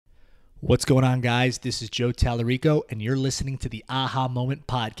What's going on, guys? This is Joe Tallarico, and you're listening to the Aha Moment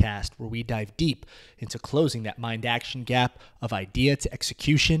podcast, where we dive deep into closing that mind-action gap of idea to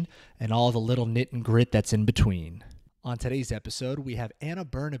execution and all the little knit and grit that's in between. On today's episode, we have Anna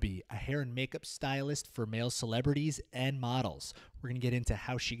Bernabe, a hair and makeup stylist for male celebrities and models. We're going to get into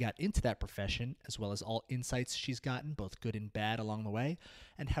how she got into that profession, as well as all insights she's gotten, both good and bad along the way,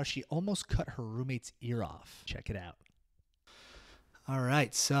 and how she almost cut her roommate's ear off. Check it out. All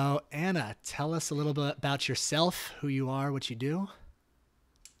right, so Anna, tell us a little bit about yourself, who you are, what you do.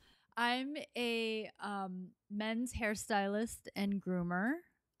 I'm a men's hairstylist and groomer,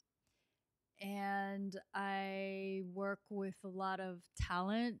 and I work with a lot of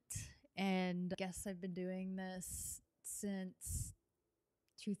talent, and I guess I've been doing this since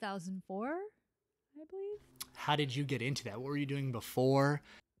 2004, I believe. How did you get into that? What were you doing before?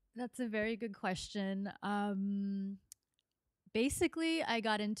 That's a very good question. Basically, I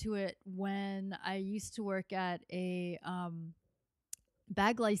got into it when I used to work at a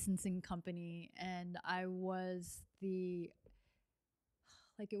bag licensing company, and I was it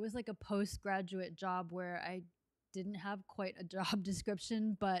was like a postgraduate job where I didn't have quite a job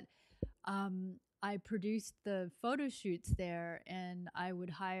description, but I produced the photo shoots there, and I would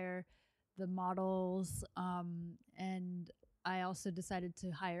hire the models, and I also decided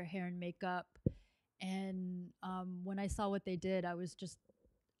to hire hair and makeup. And when I saw what they did, I was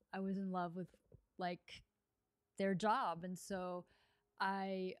in love with like their job. And so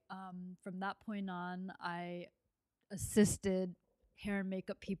I, from that point on, I assisted hair and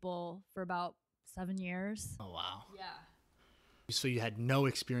makeup people for about 7 years. Oh, wow. Yeah. So you had no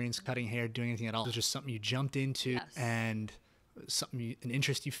experience cutting hair, doing anything at all. It was just something you jumped into. Yes. And an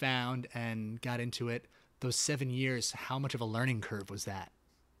interest you found and got into it. Those 7 years, how much of a learning curve was that?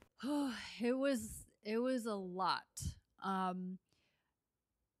 It was a lot. I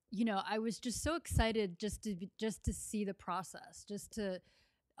was just so excited just to see the process, just to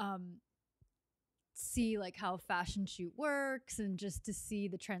see like how a fashion shoot works, and just to see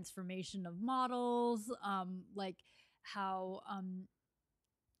the transformation of models, like how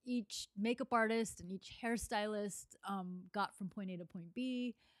each makeup artist and each hairstylist got from point A to point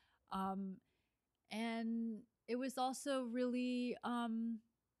B. And it was also really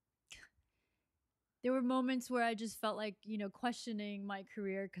there were moments where I just felt like, questioning my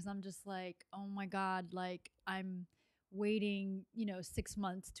career, because I'm just like, oh my God, like I'm waiting, 6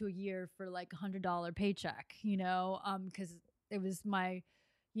 months to a year for like $100 paycheck, because it was my,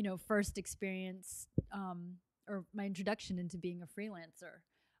 first experience, or my introduction into being a freelancer.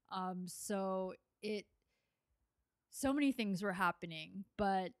 So so many things were happening,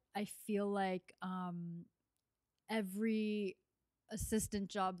 but I feel like every assistant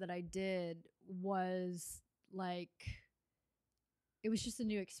job that I did was like, it was just a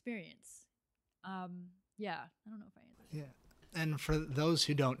new experience. Yeah, I don't know if I answered. Yeah. And for those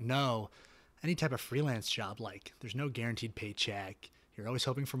who don't know, any type of freelance job, like there's no guaranteed paycheck. You're always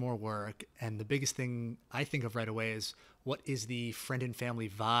hoping for more work. And the biggest thing I think of right away is, what is the friend and family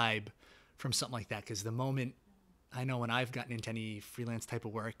vibe from something like that? Because the moment, I know when I've gotten into any freelance type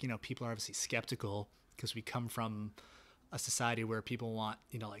of work, people are obviously skeptical, because we come from a society where people want,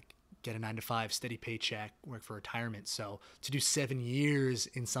 like get a 9-to-5 steady paycheck, work for retirement. So to do 7 years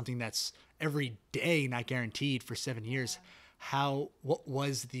in something that's every day, not guaranteed for 7 years, what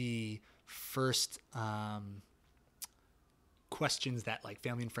was the first questions that like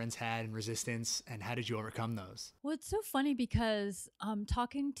family and friends had, and resistance, and how did you overcome those? Well, it's so funny because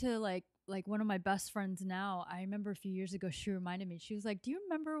talking to like one of my best friends now, I remember a few years ago, she reminded me, she was like, do you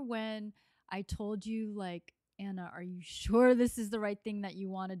remember when I told you, like, Anna, are you sure this is the right thing that you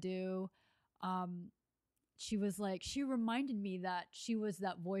want to do? She was like, she reminded me that she was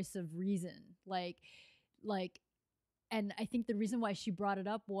that voice of reason. Like, and I think the reason why she brought it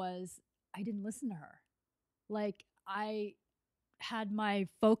up was I didn't listen to her. Like, I had my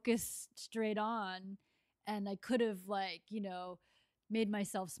focus straight on, and I could have made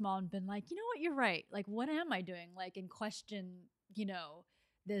myself small and been like, you know what, you're right. Like, what am I doing? Like, and question,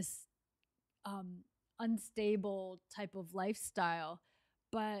 this unstable type of lifestyle.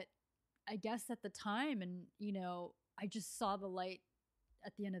 But I guess at the time, and I just saw the light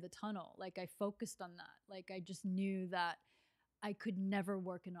at the end of the tunnel. Like, I focused on that. Like, I just knew that I could never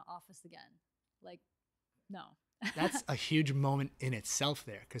work in an office again. Like, no. That's a huge moment in itself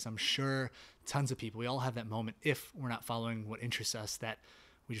there, because I'm sure tons of people, we all have that moment, if we're not following what interests us, that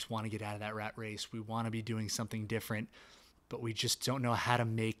we just want to get out of that rat race. We want to be doing something different, but we just don't know how to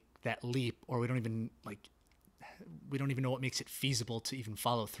make that leap, or we don't even know what makes it feasible to even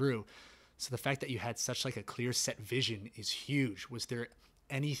follow through. So the fact that you had such like a clear set vision is huge. Was there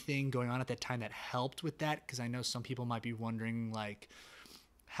anything going on at that time that helped with that? Because I know some people might be wondering, like,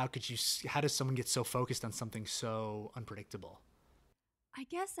 how does someone get so focused on something so unpredictable? I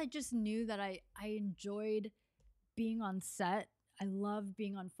guess I just knew that I enjoyed being on set. I love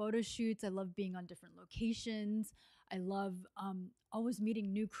being on photo shoots. I love being on different locations. I love always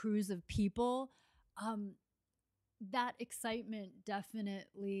meeting new crews of people. Um, that excitement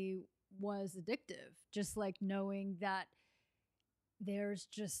definitely was addictive. Just like knowing that there's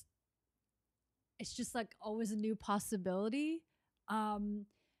just, it's just like always a new possibility. Um,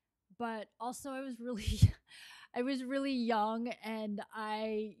 but also I was really, I was really young, and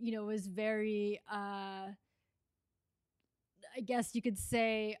I, was very, I guess you could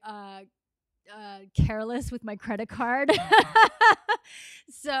say, careless with my credit card.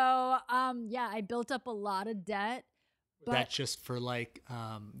 So, yeah, I built up a lot of debt, Was but that just for like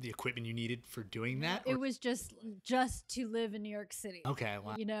the equipment you needed for doing no, that? it Or was just to live in New York City. okay,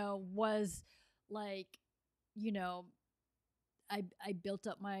 wow. Was like, you know, I built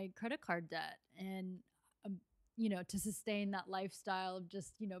up my credit card debt, and um, to sustain that lifestyle of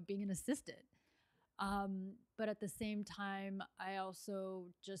just, being an assistant. But at the same time, I also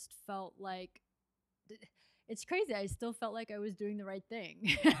just felt like it's crazy. I still felt like I was doing the right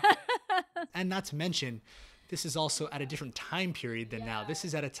thing. And not to mention, this is also at a different time period than now. This Yeah.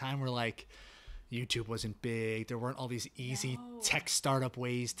 is at a time where like YouTube wasn't big. There weren't all these easy No. tech startup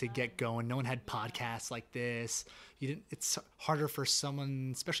ways to get None. going. No one had Yeah. podcasts like this. You didn't. It's harder for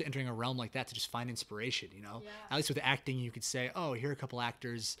someone, especially entering a realm like that, to just find inspiration. Yeah. At least with acting, you could say, "Oh, here are a couple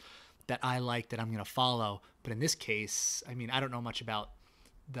actors that I like that I'm gonna follow." But in this case, I mean, I don't know much about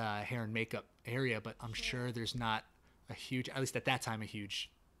the hair and makeup area, but I'm sure there's not a huge, at least at that time, a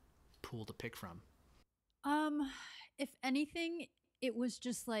huge pool to pick from. Um, if anything, it was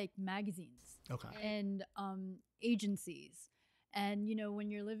just like magazines Okay. and agencies. And when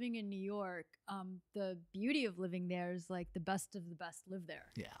you're living in New York, the beauty of living there is like the best of the best live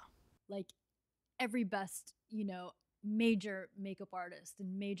there. Yeah. Like every best, major makeup artist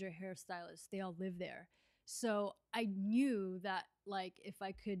and major hairstylist, they all live there. So I knew that like if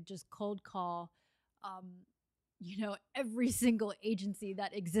I could just cold call, every single agency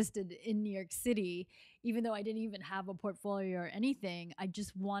that existed in New York City, even though I didn't even have a portfolio or anything, I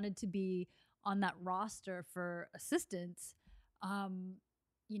just wanted to be on that roster for assistants. Um,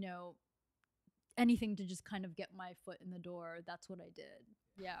 you know, anything to just kind of get my foot in the door. That's what I did.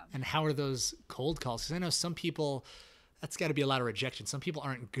 Yeah. And how are those cold calls? Because I know some people, that's got to be a lot of rejection. Some people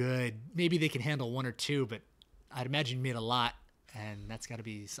aren't good. Maybe they can handle one or two, but I'd imagine you made a lot, and that's got to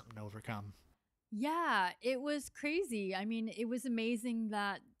be something to overcome. Yeah, it was crazy. I mean, it was amazing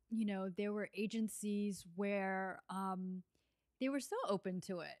that, there were agencies where they were so open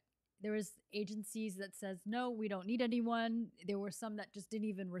to it. There was agencies that says, "No, we don't need anyone." There were some that just didn't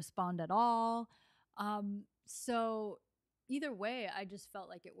even respond at all. So either way, I just felt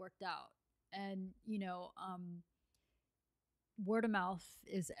like it worked out. And, word of mouth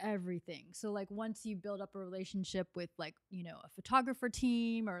is everything. So like once you build up a relationship with like, a photographer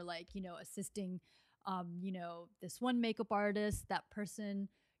team or like, assisting this one makeup artist, that person,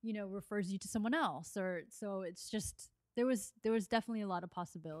 refers you to someone else, or so it's just there was definitely a lot of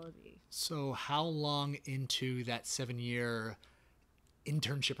possibility. So how long into that 7-year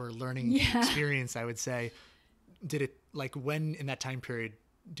internship or learning Yeah. experience, I would say, did it, like when in that time period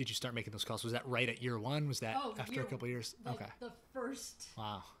did you start making those calls? Was that right at year one? Was that after a couple of years? Like Okay. the first,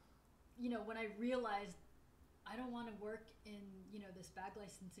 Wow. when I realized I don't want to work in, this bag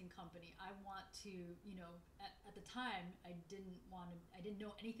licensing company. I want to, at the time, I didn't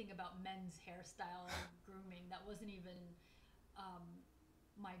know anything about men's hairstyle grooming. That wasn't even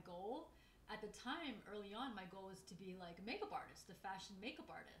my goal. At the time, early on, my goal was to be like a makeup artist, a fashion makeup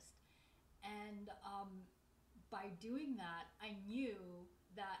artist. And by doing that, I knew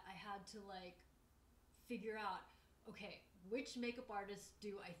that I had to like figure out, okay, which makeup artists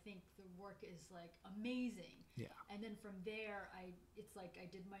do I think the work is like amazing? Yeah. And then from there, it's like I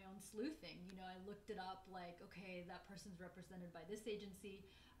did my own sleuthing. I looked it up, like, okay, that person's represented by this agency.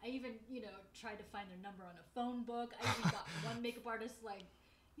 I even, tried to find their number on a phone book. I even got one makeup artist, like,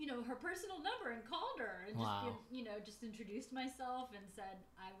 her personal number and called her and Wow. just introduced myself and said,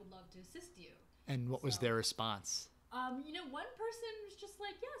 I would love to assist you. And what was So- their response? One person was just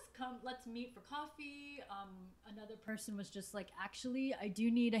like, yes, come, let's meet for coffee. Another person was just like, actually, I do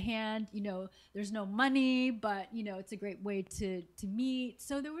need a hand. There's no money, but it's a great way to meet.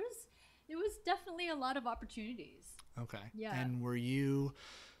 So there was definitely a lot of opportunities. Okay. Yeah. And were you,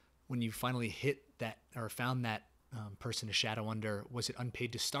 when you finally hit that or found that person to shadow under, was it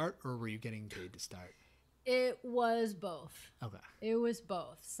unpaid to start or were you getting paid to start? It was both. Okay. It was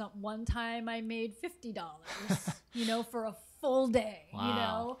both. One time I made $50, for a full day,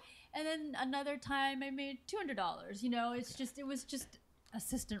 Wow. and then another time I made $200. It was just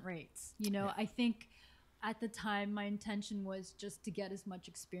assistant rates. Yeah. I think at the time my intention was just to get as much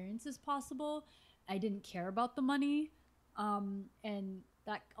experience as possible. I didn't care about the money, and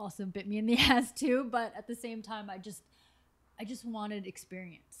that also bit me in the ass too. But at the same time, I just wanted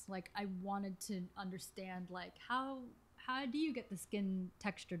experience. Like I wanted to understand like how do you get the skin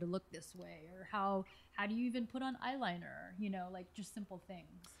texture to look this way, or how do you even put on eyeliner, like just simple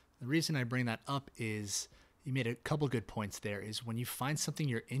things. The reason I bring that up is you made a couple good points there. Is when you find something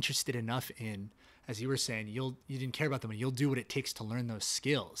you're interested enough in, as you were saying, you didn't care about the money. You'll do what it takes to learn those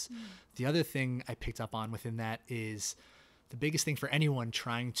skills. The other thing I picked up on within that is the biggest thing for anyone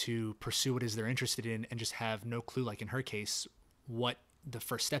trying to pursue what is they're interested in and just have no clue, like in her case, what the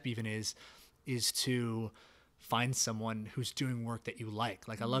first step even is to find someone who's doing work that you like.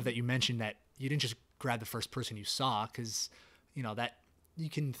 Like I love that you mentioned that you didn't just grab the first person you saw, because that you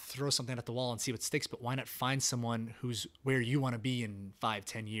can throw something at the wall and see what sticks, but why not find someone who's where you want to be in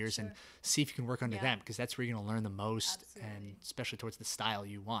 5-10 years and see if you can work under them, because that's where you're going to learn the most. Absolutely. And especially towards the style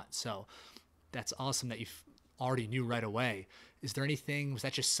you want. So that's awesome that you've already knew right away. Is there anything, was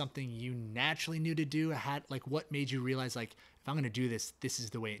that just something you naturally knew to do? What made you realize, like, if I'm going to do this, this is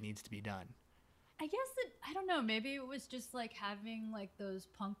the way it needs to be done? I guess I don't know, maybe it was just like having like those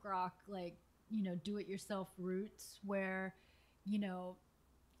punk rock, like, do it yourself roots where,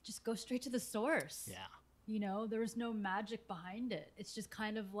 just go straight to the source. Yeah. There was no magic behind it. It's just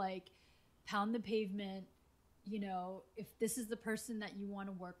kind of like pound the pavement. If this is the person that you want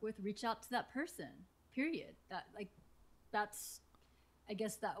to work with, reach out to that person, period. I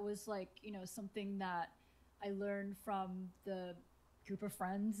guess that was like, something that I learned from the group of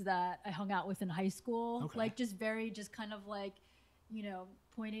friends that I hung out with in high school. Okay. Like just kind of like,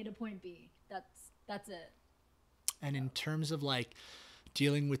 point A to point B. That's it. And in terms of like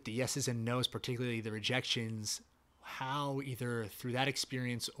dealing with the yeses and nos, particularly the rejections, how either through that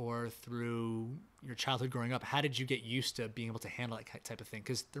experience or through your childhood growing up, how did you get used to being able to handle that type of thing?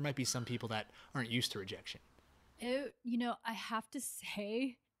 Because there might be some people that aren't used to rejection. I have to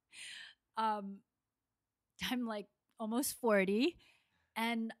say, I'm like almost 40,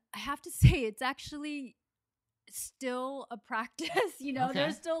 and I have to say it's actually still a practice. Okay.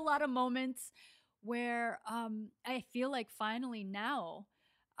 There's still a lot of moments where I feel like finally now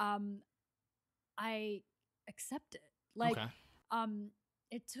I accept it. Like Okay.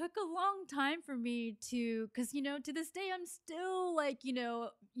 it took a long time for me to, because to this day I'm still like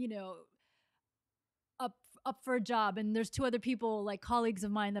up for a job, and there's two other people, like colleagues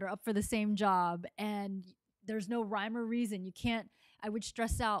of mine, that are up for the same job, and there's no rhyme or reason. I would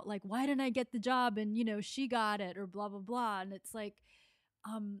stress out like, why didn't I get the job, and she got it, or blah blah blah. And it's like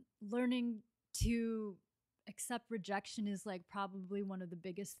learning to accept rejection is like probably one of the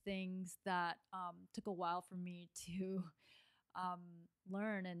biggest things that took a while for me to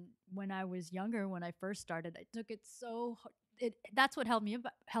learn. And when I was younger, when I first started, I took it so that's what held me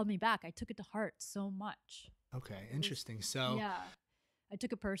back. I took it to heart so much. Okay. Interesting. So yeah, I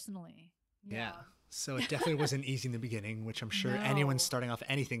took it personally. yeah. So it definitely wasn't easy in the beginning, which I'm sure No. anyone starting off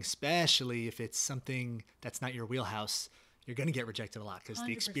anything, especially if it's something that's not your wheelhouse, you're going to get rejected a lot because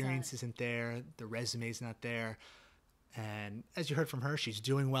the 100%. experience isn't there, the resume's not there. And as you heard from her, she's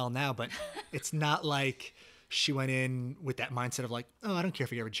doing well now, but it's not like she went in with that mindset of like, oh, I don't care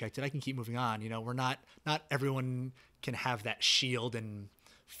if I get rejected. I can keep moving on. We're not everyone can have that shield and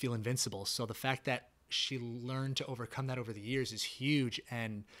feel invincible. So the fact that she learned to overcome that over the years is huge.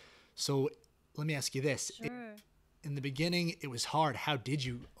 And so let me ask you this. Sure. In the beginning, it was hard. How did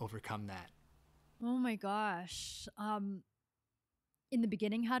you overcome that? Oh my gosh. In the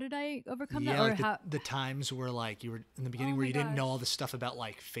beginning, how did I overcome that? Yeah, Or like how? the times where like you were in the beginning Oh where my you didn't know gosh. all the stuff about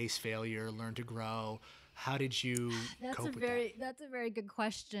like face failure, learn to grow. How did you cope with that? That's a very good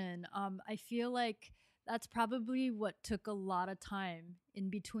question. I feel like that's probably what took a lot of time in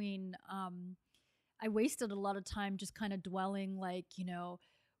between. I wasted a lot of time just kind of dwelling, like,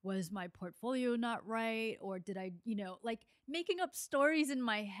 was my portfolio not right? Or did I, like making up stories in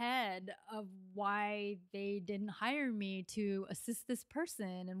my head of why they didn't hire me to assist this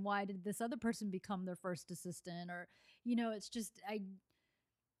person, and why did this other person become their first assistant? Or, it's just,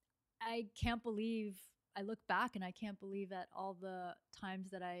 I can't believe, I look back and I can't believe at all the times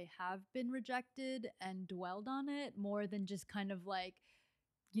that I have been rejected and dwelled on it more than just kind of like,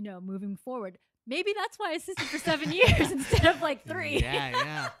 moving forward. Maybe that's why I assisted for 7 years instead of like 3.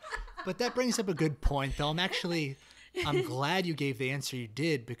 Yeah. But that brings up a good point, though. I'm glad you gave the answer you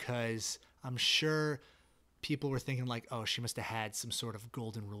did, because I'm sure people were thinking like, oh, she must have had some sort of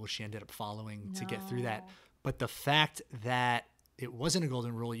golden rule she ended up following to get through that. No. But the fact that it wasn't a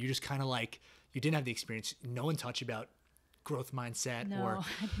golden rule, you just kind of like, you didn't have the experience. No one taught you about growth mindset No, or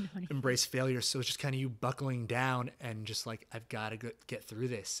I didn't know anything. embrace failure. So it's just kind of you buckling down and just like, I've got to get through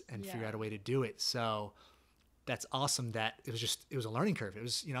this and figure Yeah. out a way to do it. So that's awesome that it was a learning curve. It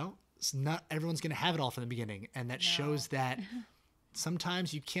was, it's not everyone's going to have it all from the beginning. And that shows that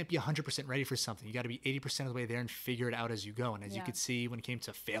sometimes you can't be 100% ready for something. You got to be 80% of the way there and figure it out as you go. And as you Yeah. could see when it came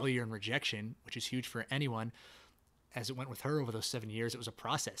to failure and rejection, which is huge for anyone, as it went with her over those 7 years, it was a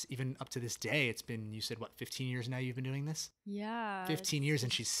process. Even up to this day, it's been, you said, what, 15 years now you've been doing this? Yeah. 15 years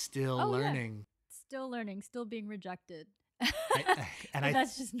and she's still Oh, yeah. learning. Still learning, still being rejected. And But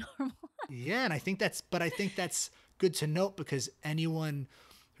that's just normal. yeah, and I think that's good to note, because anyone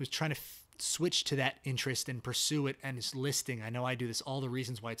who's trying to switch to that interest and pursue it and is listing, I know I do this, all the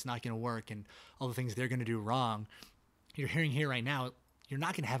reasons why it's not going to work and all the things they're going to do wrong, you're hearing here right now, you're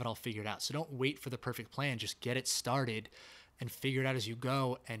not going to have it all figured out. So don't wait for the perfect plan. Just get it started and figure it out as you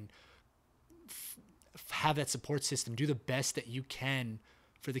go, and have that support system. Do the best that you can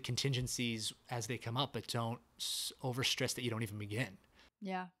for the contingencies as they come up, but don't overstress that you don't even begin.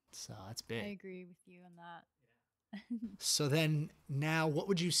 Yeah, So that's I big. agree with you on that. So then now what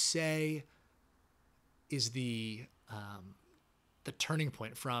would you say is the turning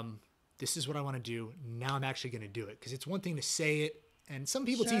point from this is what I want to do, now I'm actually going to do it? Because it's one thing to say it, and some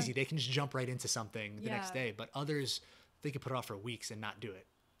people Sure. it's easy. They can just jump right into something the next Yeah. day, but others, they could put it off for weeks and not do it.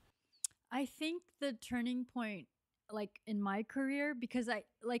 I think the turning point, like in my career, because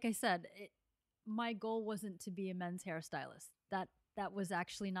like I said, my goal wasn't to be a men's hairstylist. That was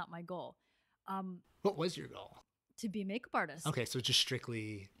actually not my goal. What was your goal? To be a makeup artist. Okay, so just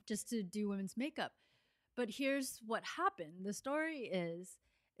strictly. Just to do women's makeup. But here's what happened. The story is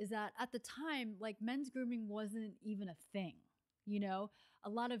that at the time, like, men's grooming wasn't even a thing. A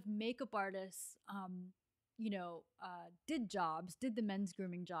lot of makeup artists, did the men's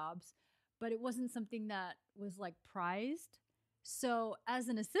grooming jobs, but it wasn't something that was like prized. So as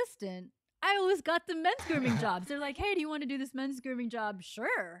an assistant, I always got the men's grooming jobs. They're like, hey, do you want to do this men's grooming job?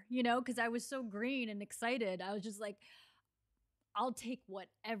 Sure. Because I was so green and excited. I was just like, I'll take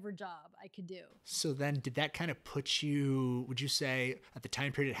whatever job I could do. So then did that kind of put you, would you say at the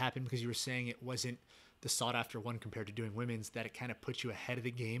time period it happened, because you were saying it wasn't the sought after one compared to doing women's, that it kind of put you ahead of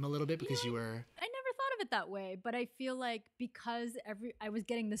the game a little bit because you were. I never thought of it that way, but I feel like because I was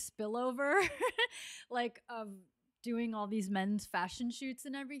getting the spillover like of doing all these men's fashion shoots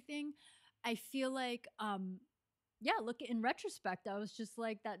and everything, I feel like look, in retrospect, I was just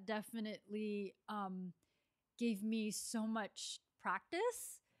like, that definitely gave me so much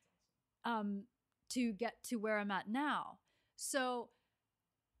practice to get to where I'm at now. So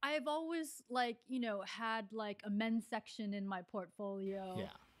I've always had like a men's section in my portfolio.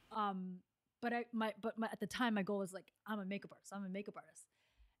 Yeah. But at the time my goal was like, I'm a makeup artist.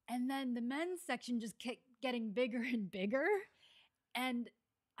 And then the men's section just kept getting bigger and bigger. And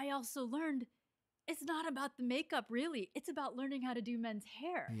I also learned it's not about the makeup, really. It's about learning how to do men's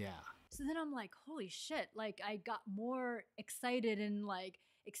hair. Yeah. So then I'm like, holy shit. Like, I got more excited and like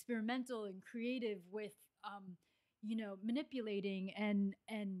experimental and creative with, manipulating and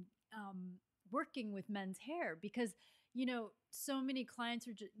working with men's hair, because, so many clients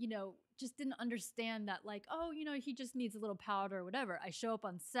are just didn't understand that, like, oh, he just needs a little powder or whatever. I show up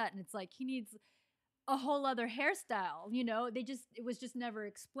on set and it's like, he needs a whole other hairstyle, it was just never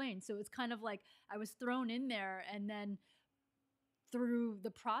explained. So it's kind of like I was thrown in there, and then through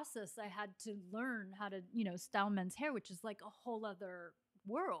the process I had to learn how to, style men's hair, which is like a whole other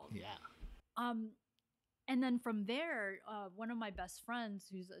world. Yeah. And then from there, one of my best friends,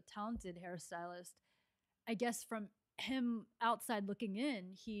 who's a talented hairstylist, I guess from him outside looking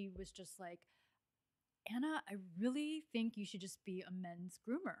in, he was just like, Anna, I really think you should just be a men's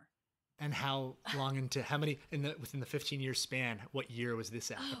groomer. And how long into, how many, within the 15-year span, what year was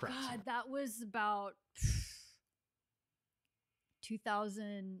this at? Oh approximately? God, that was about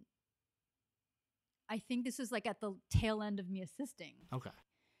 2000. I think this was like at the tail end of me assisting. Okay.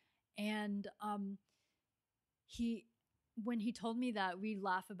 And when he told me that, we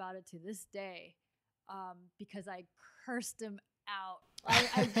laugh about it to this day, because I cursed him out.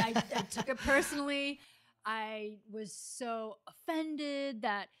 I took it personally. I was so offended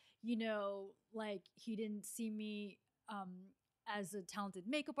that, like, he didn't see me as a talented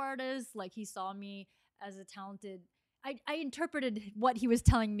makeup artist. Like, he saw me as a talented, I interpreted what he was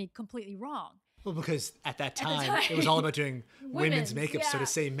telling me completely wrong. Well, because at that At the time, time. it was all about doing women's Women's, makeup. So yeah. to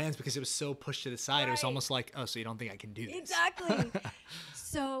say men's, because it was so pushed to the side, it was Right. almost like, oh, so you don't think I can do this? Exactly.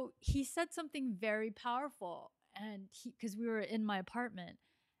 So he said something very powerful, and because we were in my apartment,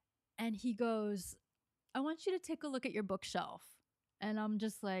 and he goes, I want you to take a look at your bookshelf. And I'm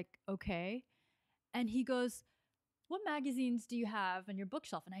just like, okay. And he goes, what magazines do you have on your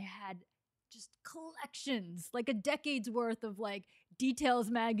bookshelf? And I had just collections, like a decade's worth of like Details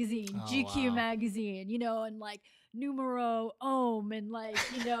magazine, Oh, GQ wow. magazine, you know, and like Numero Homme, and like,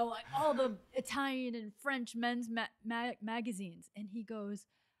 you know, like all the Italian and French men's magazines. And he goes,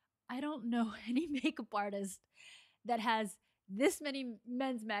 I don't know any makeup artist that has this many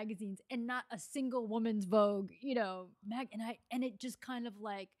men's magazines and not a single woman's Vogue, you know, and it just kind of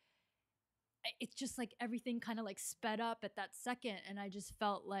like, it's just like everything kind of like sped up at that second, and I just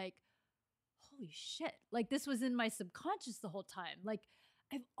felt like, holy shit, like this was in my subconscious the whole time. Like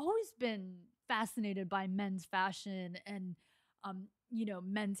I've always been fascinated by men's fashion and you know,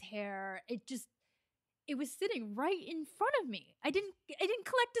 men's hair. It was sitting right in front of me. I didn't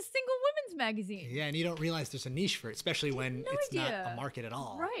collect a single women's magazine. Yeah, and you don't realize there's a niche for it, especially when it's not a market at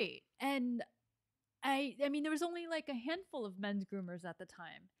all. Right. And I mean, there was only like a handful of men's groomers at the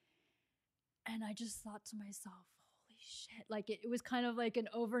time. And I just thought to myself, holy shit. Like it was kind of like an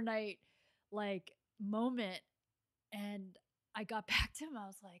overnight like moment. And I got back to him. I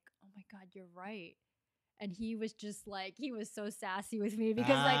was like, oh my God, you're right. And he was just like, he was so sassy with me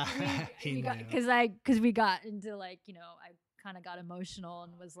because like we got into like, you know, I kind of got emotional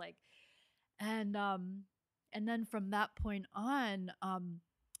and was like, and then from that point on,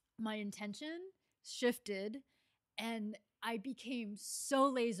 my intention shifted and I became so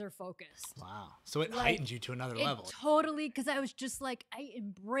laser focused. Wow. So it heightened you to another level. Totally. Cause I was just like, I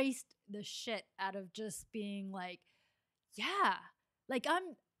embraced the shit out of just being like, yeah, like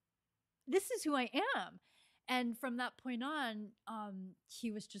this is who I am. And from that point on,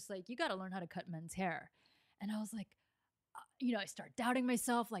 he was just like, you got to learn how to cut men's hair. And I was like, you know, I start doubting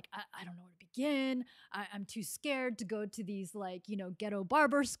myself. Like, I don't know where to begin. I'm too scared to go to these like, you know, ghetto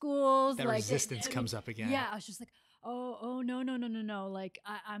barber schools. That like, resistance comes up again. Yeah. I was just like, oh, no. Like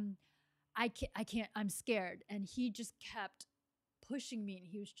I can't, I'm scared. And he just kept pushing me. And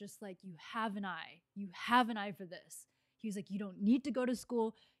he was just like, you have an eye for this. He was like, you don't need to go to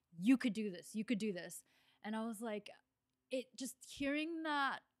school. You could do this. You could do this. And I was like, it just hearing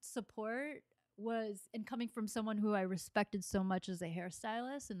that support was, and coming from someone who I respected so much as a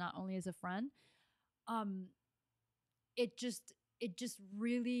hairstylist and not only as a friend, it just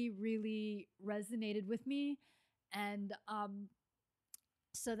really, really resonated with me. And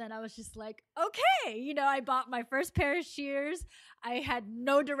so then I was just like, okay, you know, I bought my first pair of shears. I had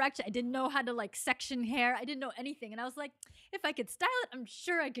no direction. I didn't know how to like section hair. I didn't know anything. And I was like, if I could style it, I'm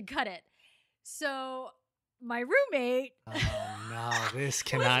sure I could cut it. So my roommate. Oh no, this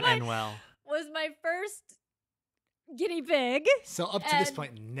cannot end well. Was my first guinea pig. So up to this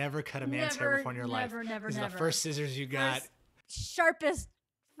point, never cut a man's hair before in your life. Never. This is the first scissors you got. Sharpest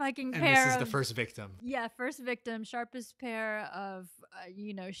fucking and pair. And this is the first victim. Yeah, first victim. Sharpest pair of,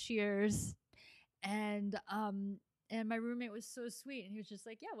 you know, shears. And my roommate was so sweet. And he was just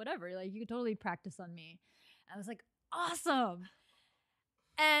like, yeah, whatever. Like, you could totally practice on me. I was like, awesome.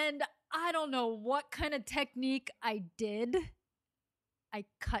 And I don't know what kind of technique I did. I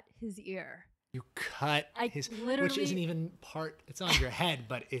cut his ear. You cut his, which isn't even part, it's on your head,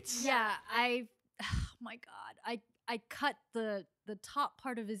 but it's. Yeah, oh my God. I cut the top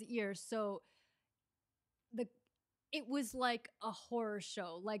part of his ear. So it was like a horror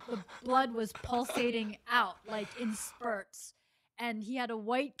show. Like the blood was pulsating out like in spurts. And he had a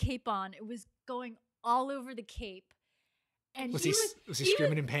white cape on. It was going all over the cape. And was he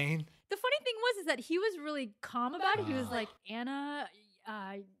screaming in pain? The funny thing was that he was really calm about it. He was like, Anna,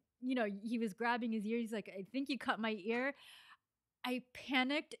 you know, he was grabbing his ear. He's like, I think you cut my ear. I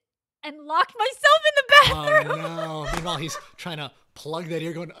panicked and locked myself in the bathroom. Oh no. Meanwhile, he's trying to plug that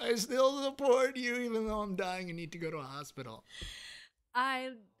ear going, I still support you even though I'm dying and need to go to a hospital. I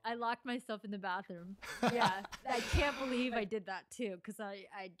locked myself in the bathroom. Yeah. I can't believe I did that too. Cause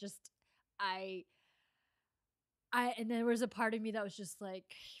and there was a part of me that was just like,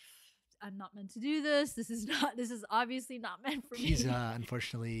 I'm not meant to do this. This is obviously not meant for me. He's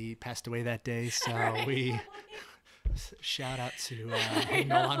unfortunately passed away that day. So we shout out to him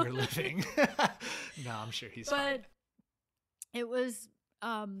no longer living. No, I'm sure he's fine. But it was,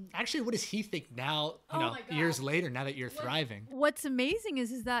 actually, what does he think now, you know, years later, now that you're thriving? What's amazing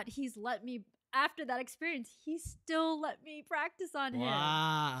is that he's let me, after that experience, he still let me practice on him.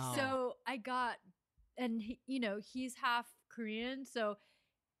 Wow. So I got, and he, you know, he's half Korean. So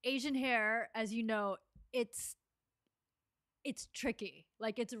Asian hair, as you know, it's it's tricky.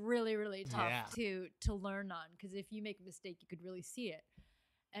 Like it's really really tough Yeah. to learn on, because if you make a mistake, you could really see it.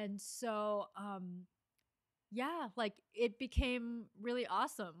 And so yeah, like it became really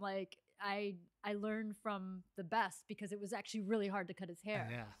awesome. Like I learned from the best because it was actually really hard to cut his hair.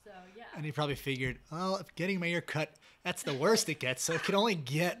 Yeah. So yeah. And he probably figured, well, if getting my ear cut, that's the worst it gets. So it can only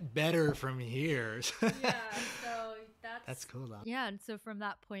get better from here. Yeah, so That's cool though. yeah, and so from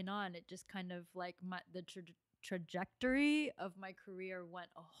that point on, it just kind of like the trajectory of my career went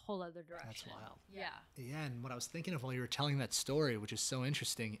a whole other direction. That's wild. Yeah. Yeah, and what I was thinking of while you were telling that story, which is so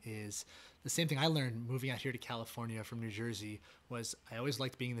interesting, is the same thing I learned moving out here to California from New Jersey was I always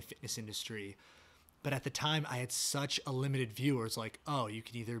liked being in the fitness industry. But at the time, I had such a limited view where it's like, oh, you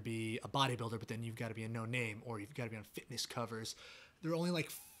could either be a bodybuilder, but then you've got to be a no name, or you've got to be on fitness covers. There are only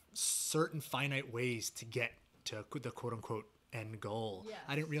like certain finite ways to get to the quote unquote end goal. Yes.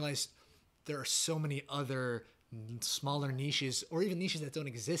 I didn't realize there are so many other smaller niches or even niches that don't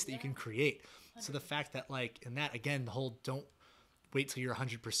exist that you can create. 100%. So the fact that like, and that again, the whole don't wait till you're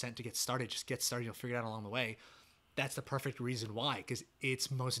 100% to get started, just get started, you'll figure it out along the way. That's the perfect reason why, because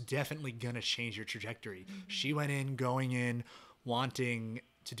it's most definitely going to change your trajectory. Mm-hmm. She went in, going in, wanting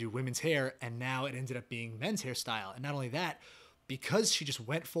to do women's hair, and now it ended up being men's hairstyle. And not only that, because she just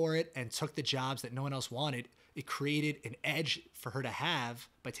went for it and took the jobs that no one else wanted, it created an edge for her to have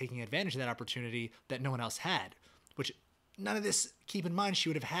by taking advantage of that opportunity that no one else had, which none of this, keep in mind, she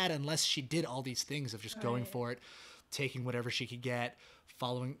would have had unless she did all these things of just going for it, taking whatever she could get,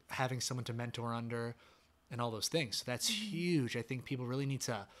 following, having someone to mentor under, and all those things. So that's huge. I think people really need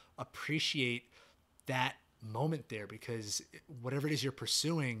to appreciate that moment there, because whatever it is you're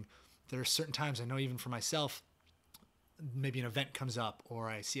pursuing, there are certain times, I know even for myself, maybe an event comes up or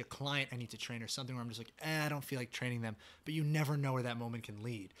I see a client I need to train or something where I'm just like, I don't feel like training them, but you never know where that moment can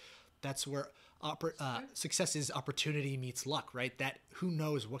lead. That's where success is opportunity meets luck, right? That who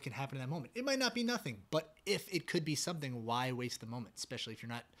knows what can happen in that moment. It might not be nothing, but if it could be something, why waste the moment? Especially if you're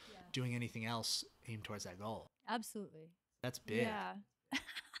not doing anything else aimed towards that goal. Absolutely. That's big. Yeah.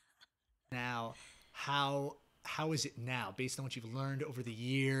 Now, how is it now based on what you've learned over the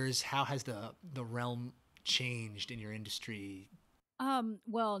years? How has the realm changed in your industry?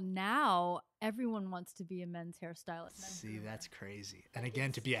 Well, now everyone wants to be a men's hairstylist. See, that's crazy. And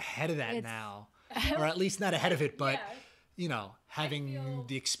again, to be ahead of that now, or at least not ahead of it, but you know, having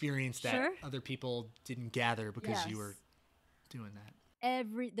the experience that other people didn't gather because you were doing that.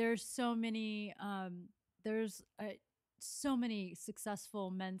 There's so many so many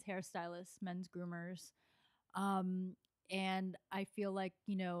successful men's hairstylists, men's groomers. And I feel like,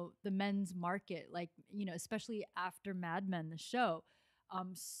 you know, the men's market, like, you know, especially after Mad Men, the show,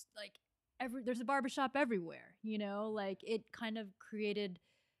 like there's a barbershop everywhere, you know, like it kind of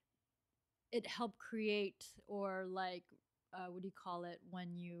helped create, or like, what do you call it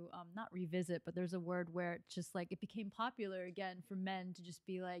when you, not revisit, but there's a word where it's just like, it became popular again for men to just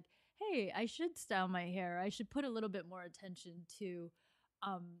be like, hey, I should style my hair. I should put a little bit more attention to,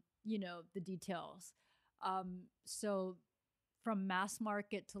 you know, the details. So from mass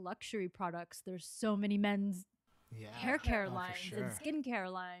market to luxury products, there's so many men's hair care lines and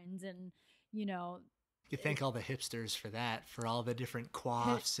skincare lines, and you know, you thank all the hipsters for that, for all the different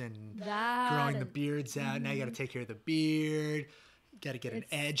coiffs and growing the beards out. Now you got to take care of the beard. You got to get an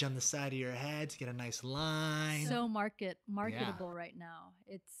edge on the side of your head to get a nice line. So marketable right now.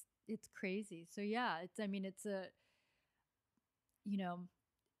 It's crazy. So yeah, it's a, you know,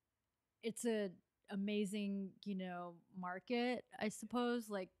 it's a amazing, you know, market, I suppose,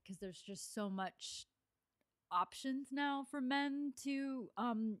 like, because there's just so much options now for men to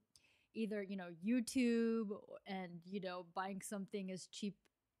either, you know, YouTube and, you know, buying something as cheap,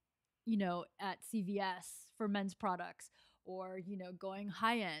 you know, at CVS for men's products, or, you know, going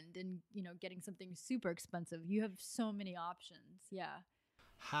high end and, you know, getting something super expensive. You have so many options. Yeah.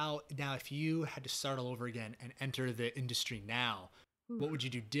 How now, if you had to start all over again and enter the industry now, what would you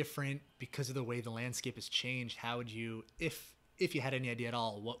do different because of the way the landscape has changed? How would you, if you had any idea at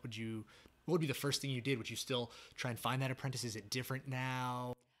all, what would be the first thing you did? Would you still try and find that apprentice? Is it different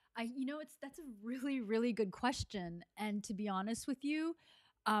now? You know, that's a really, really good question. And to be honest with you,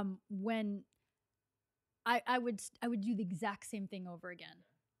 when I would do the exact same thing over again,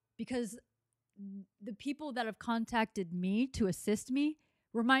 because the people that have contacted me to assist me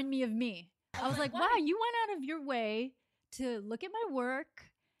remind me of me. I was like, wow, you went out of your way to look at my work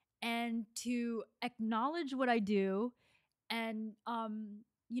and to acknowledge what I do, and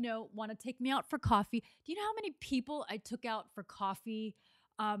you know, want to take me out for coffee. Do you know how many people I took out for coffee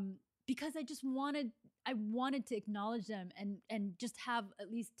because I just wanted I wanted to acknowledge them and just have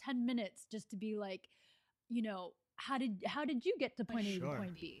at least 10 minutes just to be like, how did you get to point A to Sure.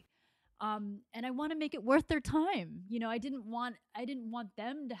 point B? And I want to make it worth their time. I didn't want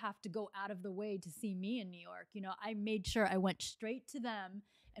them to have to go out of the way to see me in New York. I made sure I went straight to them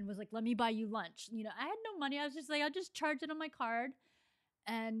and was like, let me buy you lunch. I had no money. I was just like, I'll just charge it on my card.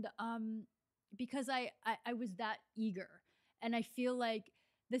 And because I was that eager. And I feel like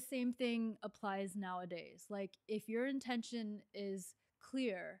the same thing applies nowadays. Like if your intention is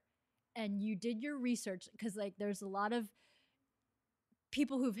clear and you did your research, because like there's a lot of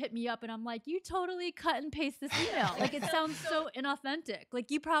people who've hit me up and I'm like, you totally cut and paste this email. Like it sounds so inauthentic.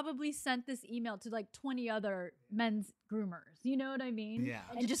 Like you probably sent this email to like 20 other men's groomers. You know what I mean? Yeah.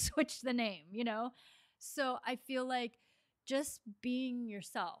 And just switch the name, So I feel like just being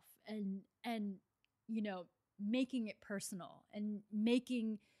yourself and making it personal and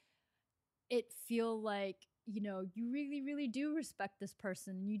making it feel like, you really, really do respect this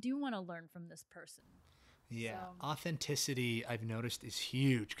person. You do want to learn from this person. Yeah. So. Authenticity, I've noticed, is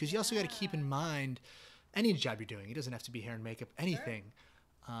huge because you also got to keep in mind any job you're doing. It doesn't have to be hair and makeup, anything.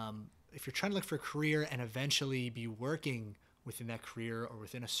 Sure. If you're trying to look for a career and eventually be working within that career or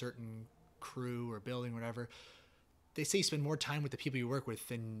within a certain crew or building or whatever, they say you spend more time with the people you work with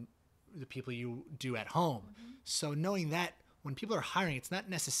than the people you do at home. Mm-hmm. So knowing that when people are hiring, it's not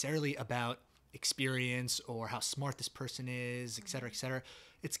necessarily about experience or how smart this person is, et cetera, et cetera.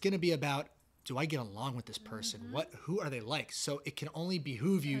 It's going to be about, do I get along with this person? Mm-hmm. Who are they like? So it can only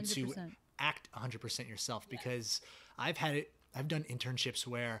behoove you 100%. To act 100% yourself because I've done internships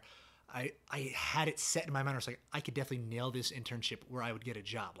where I had it set in my mind. I was like, I could definitely nail this internship where I would get a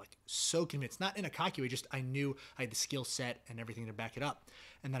job. Like so convinced, not in a cocky way, just I knew I had the skill set and everything to back it up.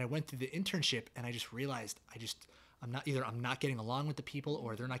 And then I went through the internship and I just realized I'm not getting along with the people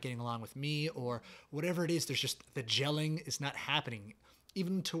or they're not getting along with me or whatever it is. There's just the gelling is not happening,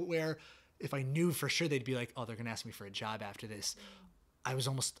 even to where if I knew for sure they'd be like, oh, they're going to ask me for a job after this. I was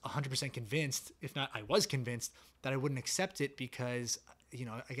almost 100% convinced, if not I was convinced, that I wouldn't accept it because,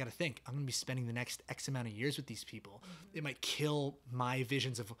 I got to think, I'm going to be spending the next X amount of years with these people. Mm-hmm. It might kill my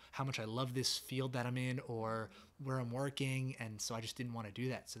visions of how much I love this field that I'm in or where I'm working. And so I just didn't want to do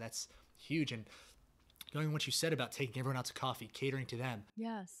that. So that's huge. And going on what you said about taking everyone out to coffee, catering to them.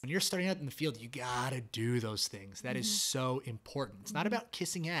 Yes. When you're starting out in the field, you got to do those things. That is so important. It's not about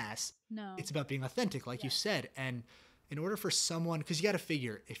kissing ass. No. It's about being authentic, like you said. And in order for someone, because you got to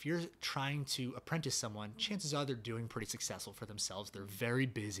figure, if you're trying to apprentice someone, chances are they're doing pretty successful for themselves. They're very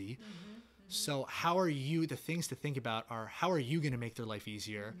busy. So the things to think about are, how are you going to make their life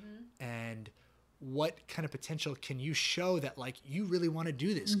easier? And what kind of potential can you show that like you really want to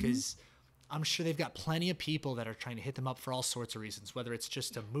do this? Because I'm sure they've got plenty of people that are trying to hit them up for all sorts of reasons, whether it's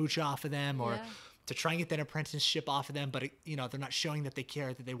just to mooch off of them or to try and get that apprenticeship off of them. But, they're not showing that they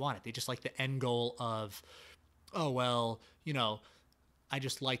care, that they want it. They just like the end goal of, oh, well, I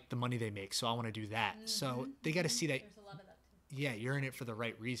just like the money they make, so I want to do that. So they got to see that. There's a lot of that too. Yeah, you're in it for the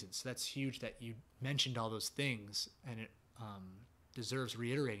right reasons. So that's huge that you mentioned all those things, and it deserves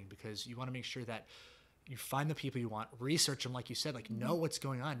reiterating because you want to make sure that you find the people you want, research them, like you said, like know what's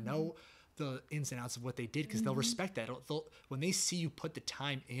going on, know the ins and outs of what they did because they'll respect that. When they see you put the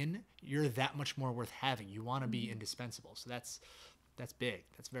time in, you're that much more worth having. You want to be indispensable. So that's big.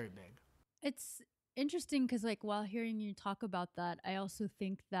 That's very big. It's interesting because like while hearing you talk about that, I also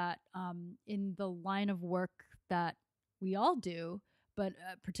think that in the line of work that we all do, but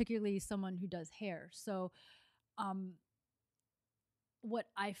particularly someone who does hair. So what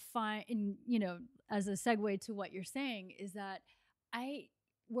I find in, as a segue to what you're saying is that I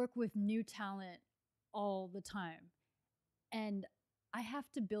work with new talent all the time. And I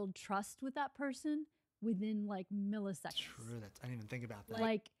have to build trust with that person within like milliseconds. True. I didn't even think about that.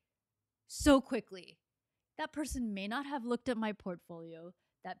 Like so quickly. That person may not have looked at my portfolio.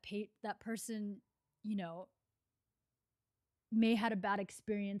 That person, may had a bad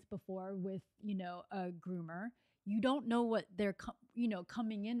experience before with, a groomer. You don't know what they're,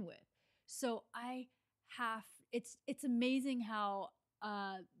 coming in with. So it's amazing how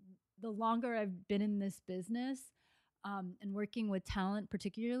the longer I've been in this business and working with talent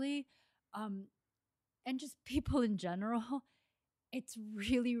particularly, and just people in general, it's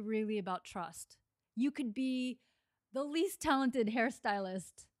really, really about trust. You could be the least talented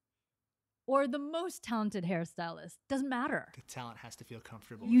hairstylist or the most talented hairstylist. Doesn't matter. The talent has to feel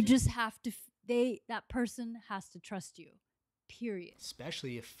comfortable. You just have to, that person has to trust you, period.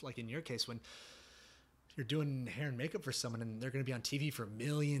 Especially if, like in your case, when you're doing hair and makeup for someone and they're going to be on TV for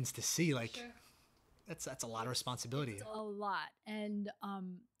millions to see, like that's a lot of responsibility. It's a lot. And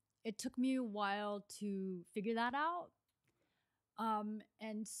it took me a while to figure that out.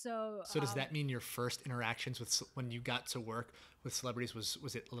 And so, So does that mean your first interactions with when you got to work with celebrities was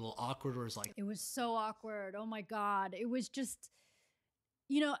it a little awkward, or was like it was so awkward. Oh my God. It was just,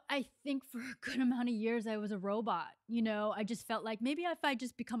 I think for a good amount of years I was a robot. I just felt like maybe if I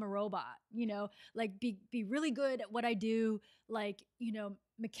just become a robot, like be really good at what I do, like,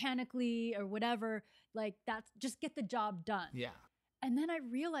 mechanically or whatever, like that's just get the job done. yeah, And then I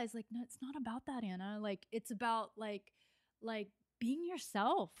realized like, no, it's not about that, Anna. Like it's about like being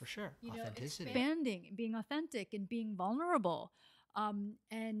yourself, for sure, authenticity. expanding, being authentic and being vulnerable.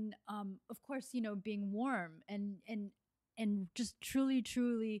 And of course, being warm and just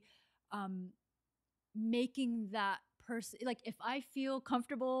truly um making that person, like if I feel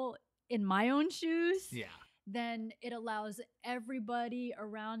comfortable in my own shoes, Yeah, then it allows everybody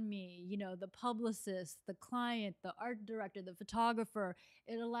around me, the publicist, the client, the art director, the photographer,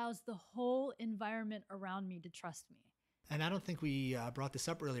 it allows the whole environment around me to trust me. and I don't think we brought this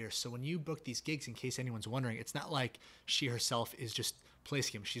up earlier. So when you book these gigs, in case anyone's wondering, it's not like she herself is just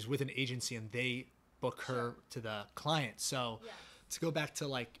placing them. She's with an agency and they book her to the client. So Yes. to go back to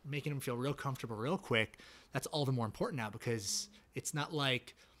like making them feel real comfortable real quick, that's all the more important now, because it's not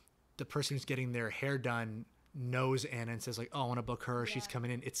like the person who's getting their hair done knows Anna and says like, oh, I want to book her. She's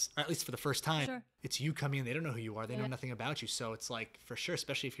coming in. It's, or at least for the first time, Sure. it's you coming in. They don't know who you are. They know Yeah. nothing about you. So it's like, for sure,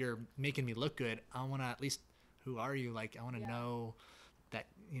 especially if you're making me look good, I want to at least, who are you? Like, I want to know that,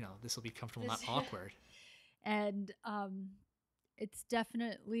 this will be comfortable, not awkward. And it's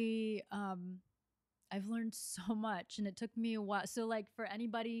definitely I've learned so much, and it took me a while. So like for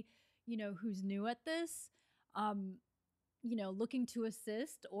anybody, who's new at this, looking to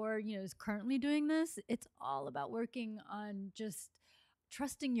assist or, is currently doing this, it's all about working on just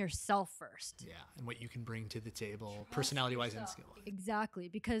trusting yourself first. Yeah. And what you can bring to the table, personality wise and skill wise. Exactly.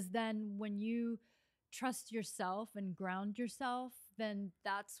 Because then when you trust yourself and ground yourself, then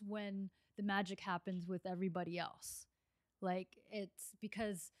that's when the magic happens with everybody else. Like it's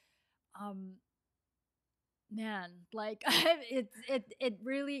because, man, like it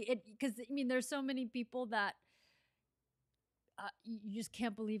really, because I mean, there's so many people that you just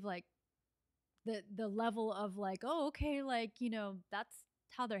can't believe like the level of like, oh, okay, like, that's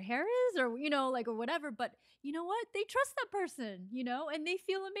how their hair is, or, like, or whatever. But you know what? They trust that person, and they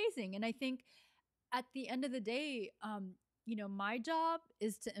feel amazing. And I think at the end of the day, my job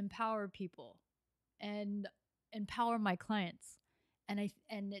is to empower people and empower my clients. And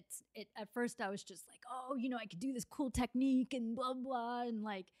at first I was just like, oh, I could do this cool technique and blah, blah. And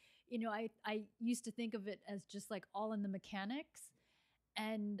like, I used to think of it as just like all in the mechanics.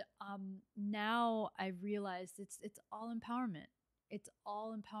 And now I realized it's all empowerment. It's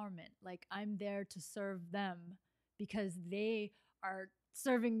all empowerment. Like I'm there to serve them because they are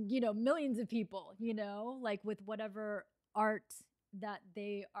serving, millions of people, like with whatever art that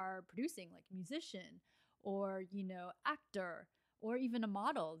they are producing, like musician or, actor or even a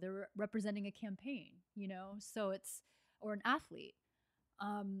model. They're representing a campaign, so it's, or an athlete.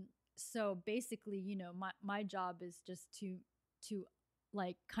 So basically, my job is just to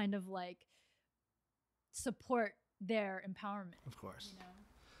like kind of like support their empowerment. Of course.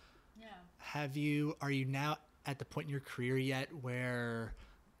 Yeah. Are you now at the point in your career yet where,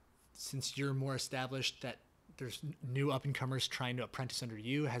 since you're more established, that there's new up and comers trying to apprentice under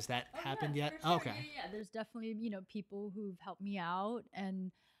you? Has that happened yet? Sure. Oh, okay. Yeah. There's definitely, people who've helped me out.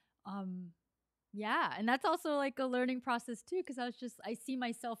 And yeah. And that's also like a learning process too. Cause I see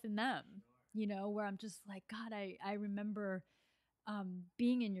myself in them, where I'm just like, God, I remember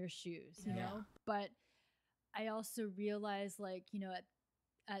being in your shoes, you know, but I also realize like,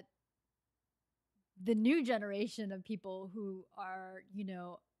 at the new generation of people who are,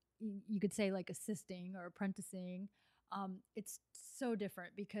 you could say like assisting or apprenticing, it's so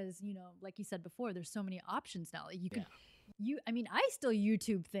different because, like you said before, there's so many options now. Like you can, I mean, I still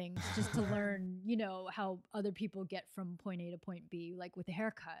YouTube things just to learn, how other people get from point A to point B, like with a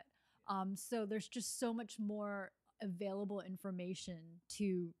haircut. So there's just so much more available information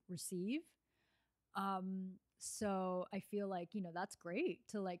to receive. So I feel like, that's great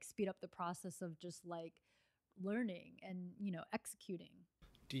to like speed up the process of just like learning and, executing.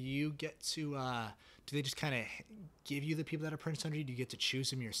 Do you get to, do they just kind of give you the people that are apprentice under you? Do you get to choose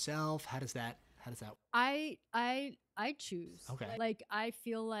them yourself? How does that work? I choose. Okay. Like, I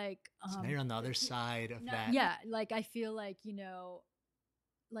feel like, So now you're on the other side of that. Yeah. Like, I feel like,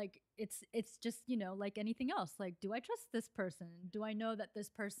 like it's just, like anything else. Like, do I trust this person? Do I know that this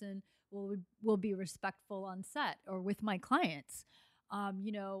person will be respectful on set or with my clients? I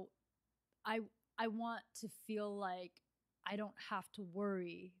want to feel like I don't have to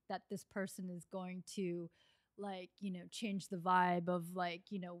worry that this person is going to like, change the vibe of like,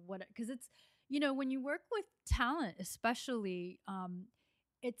 what, because it's, when you work with talent, especially,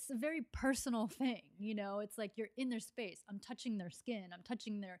 it's a very personal thing, it's like you're in their space. I'm touching their skin. I'm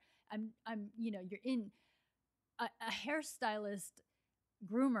touching their, you're in a hairstylist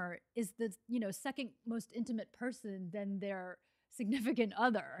groomer is the, second most intimate person than their significant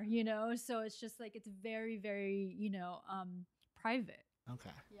other, so it's just like it's very, very, private. Okay.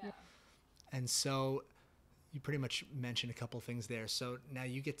 Yeah. And so you pretty much mentioned a couple things there. So now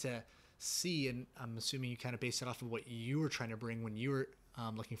you get to see, and I'm assuming you kind of base it off of what you were trying to bring when you were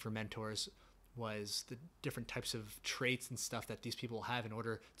looking for mentors, was the different types of traits and stuff that these people have in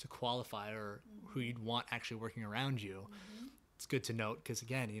order to qualify, or who you'd want actually working around you. It's good to note, because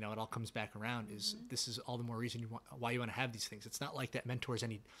again, it all comes back around. Is this is all the more reason why you want to have these things. It's not like that mentor is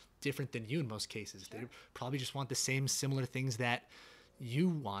any different than you in most cases. Sure. They probably just want the same similar things that you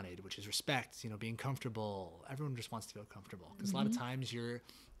wanted, which is respect, being comfortable. Everyone just wants to feel comfortable, because a lot of times you're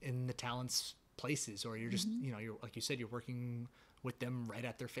in the talent's places, or you're just, you're, like you said, you're working with them right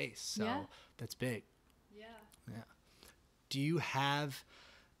at their face. So that's big. Yeah. Do you have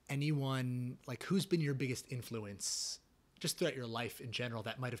anyone, like, who's been your biggest influence just throughout your life in general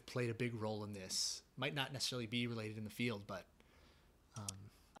that might have played a big role in this? Might not necessarily be related in the field, but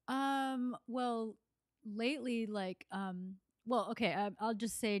well, lately, like, well, okay, I'll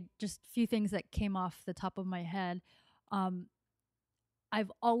just say just a few things that came off the top of my head.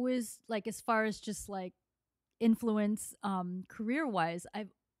 I've always, like, as far as just like influence, career wise, I've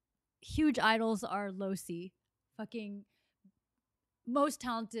huge idols are Losi, fucking most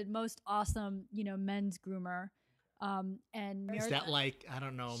talented, most awesome, men's groomer. And is that like, I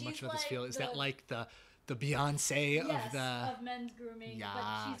don't know much about this field. Is that like the Beyonce of men's grooming? Yes.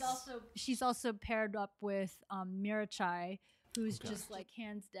 But she's also paired up with Mirachai, who's just like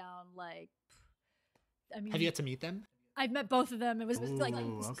hands down, like, I mean, have you yet to meet them? I've met both of them. It was like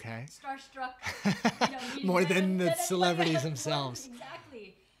okay. starstruck. More than the celebrities themselves.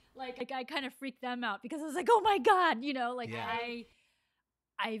 Exactly. Like I kind of freaked them out because I was like, oh my God,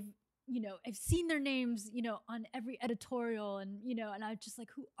 I've seen their names, on every editorial, and, and I'm just like,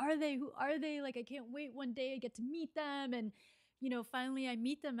 who are they? Like, I can't wait one day I get to meet them. And, finally I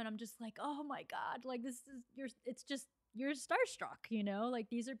meet them and I'm just like, oh my God, like you're starstruck, like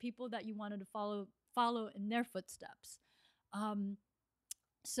these are people that you wanted to follow in their footsteps.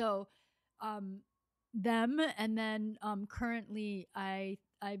 So, them, and then, currently I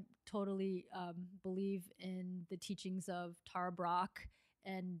totally, believe in the teachings of Tara Brach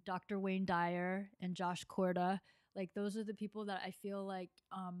and Dr. Wayne Dyer and Josh Corda. Like, those are the people that I feel like,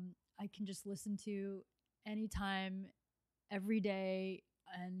 I can just listen to anytime, every day,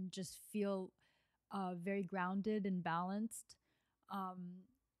 and just feel, very grounded and balanced,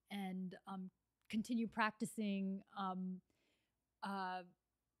 and continue practicing,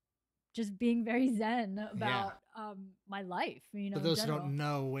 just being very zen about my life. For those who don't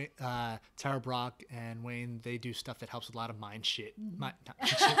know, Tara Brach and Wayne, they do stuff that helps with a lot of mind shit.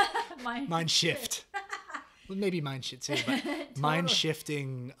 Mind shift. Well, maybe mind shit too, but totally. Mind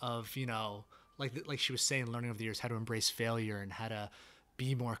shifting of, like she was saying, learning over the years how to embrace failure and how to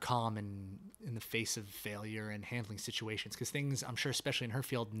be more calm in the face of failure and handling situations. Because things, I'm sure, especially in her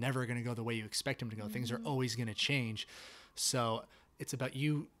field, never going to go the way you expect them to go. Things are always going to change. So it's about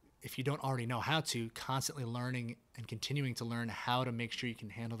you, if you don't already know how to, constantly learning and continuing to learn how to make sure you can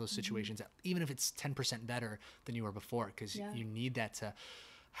handle those situations, even if it's 10% better than you were before, because you need that to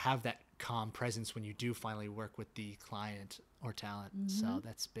have that calm presence when you do finally work with the client or talent. So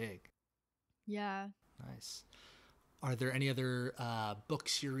that's big. Yeah. Nice. Are there any other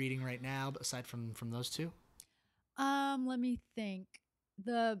books you're reading right now aside from those two? Let me think.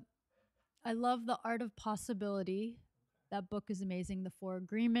 I love The Art of Possibility. That book is amazing. The Four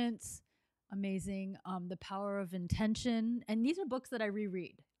Agreements, amazing. The Power of Intention. And these are books that I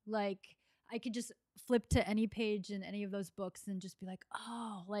reread. Like, I could just flip to any page in any of those books and just be like,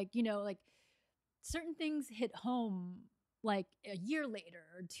 oh, like, like certain things hit home like a year later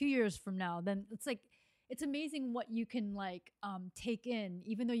or 2 years from now. Then it's like, it's amazing what you can like take in,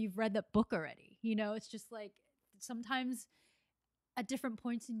 even though you've read that book already. It's just like sometimes at different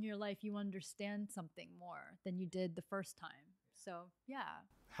points in your life, you understand something more than you did the first time. So, yeah.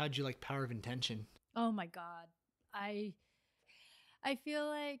 How'd you like Power of Intention? Oh my God. I feel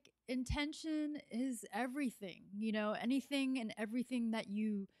like intention is everything, anything and everything that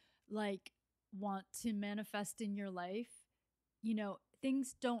you like want to manifest in your life,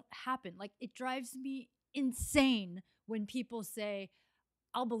 things don't happen. Like, it drives me insane when people say,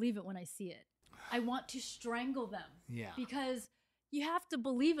 I'll believe it when I see it. I want to strangle them. Yeah. Because you have to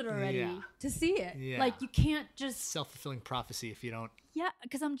believe it already Yeah. to see it. Yeah. Like, you can't just... Self-fulfilling prophecy if you don't. Yeah,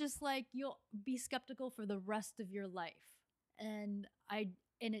 because I'm just like, you'll be skeptical for the rest of your life. And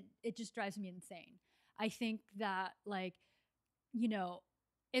it just drives me insane. I think that, like, you know,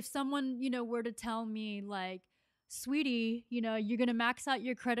 if someone, you know, were to tell me, like, sweetie, you know, you're going to max out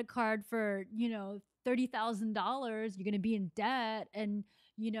your credit card for, you know, $30,000, you're going to be in debt, and,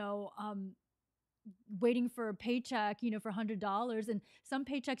 you know, waiting for a paycheck, you know, for $100, and some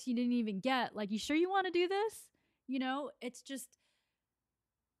paychecks you didn't even get. Like, you sure you want to do this? You know, it's just,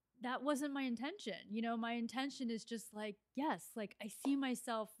 that wasn't my intention. You know, my intention is just like, yes, like, I see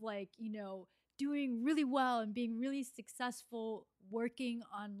myself, like, you know, doing really well and being really successful, working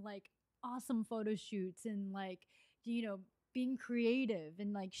on, like, awesome photo shoots, and, like, you know, being creative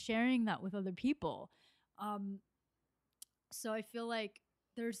and, like, sharing that with other people. So I feel like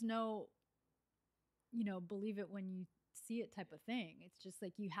there's no, you know, believe it when you see it type of thing. It's just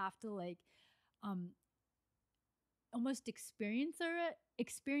like, you have to, like, almost experience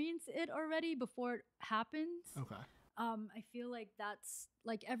it already before it happens. Okay. I feel like that's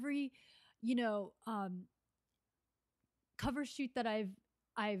like every, you know, cover shoot that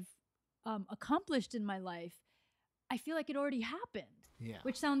I've accomplished in my life. I feel like it already happened. Yeah.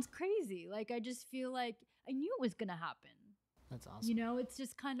 Which sounds crazy. Like, I just feel like I knew it was gonna happen. That's awesome. You know, it's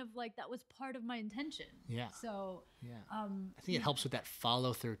just kind of like, that was part of my intention. Yeah. So yeah, I think it helps with that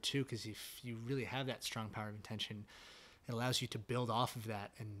follow through too, because if you really have that strong power of intention, it allows you to build off of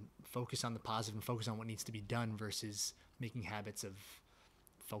that and focus on the positive and focus on what needs to be done versus making habits of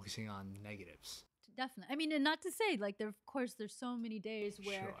focusing on negatives. Definitely. I mean, and not to say, like, there, of course, there's so many days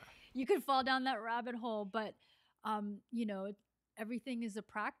where Sure. you could fall down that rabbit hole, but you know, everything is a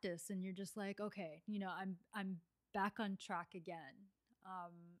practice, and you're just like, okay, you know, I'm back on track again.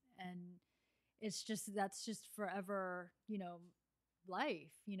 And it's just, that's just forever, you know, life.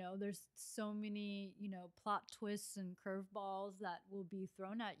 You know, there's so many, you know, plot twists and curveballs that will be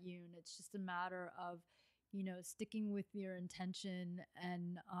thrown at you, and it's just a matter of, you know, sticking with your intention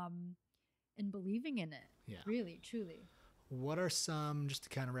and believing in it. Yeah. Really, truly. What are some, just to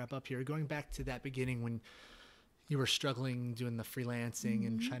kind of wrap up here, going back to that beginning when you were struggling doing the freelancing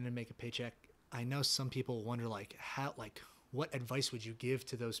and trying to make a paycheck, I know some people wonder, like, how, like, what advice would you give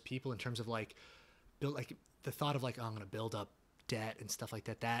to those people in terms of, like, build, like, the thought of, like, oh, I'm going to build up debt and stuff like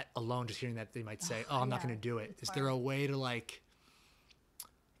that. That alone, just hearing that, they might say, oh, I'm not going to do it. Is there a way to, like,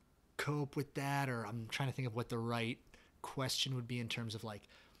 cope with that? Or I'm trying to think of what the right question would be in terms of, like,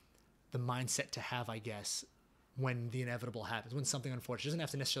 the mindset to have, I guess, when the inevitable happens, when something unfortunate, it doesn't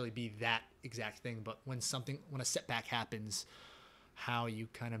have to necessarily be that exact thing, but when a setback happens, how you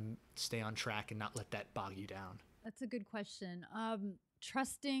kind of stay on track and not let that bog you down. That's a good question.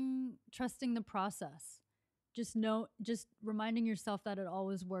 Trusting the process. Just reminding yourself that it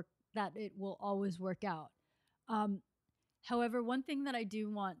will always work out. However, one thing that I do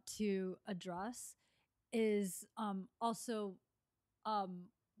want to address is also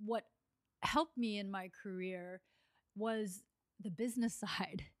what helped me in my career was the business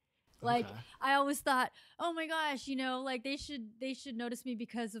side. Like, Okay. I always thought, oh my gosh, you know, like, they should notice me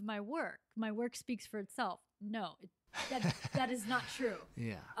because of my work. My work speaks for itself. No, that is not true.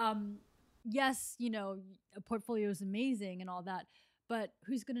 Yeah. Yes, you know, a portfolio is amazing and all that, but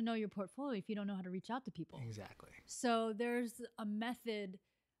who's going to know your portfolio if you don't know how to reach out to people? Exactly. So there's a method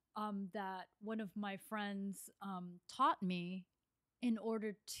that one of my friends taught me in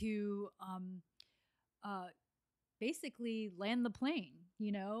order to basically land the plane,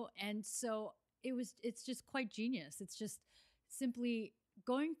 you know? And so it's just quite genius. It's just simply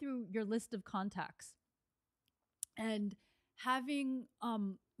going through your list of contacts and having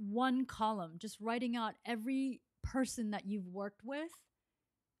one column, just writing out every person that you've worked with.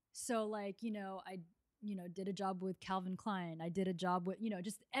 So, like, you know, I did a job with Calvin Klein. I did a job with, you know,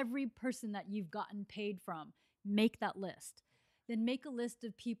 just every person that you've gotten paid from. Make that list. Then make a list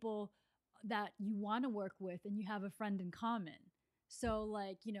of people that you want to work with and you have a friend in common. So,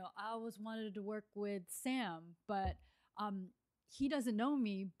 like, you know, I always wanted to work with Sam, but he doesn't know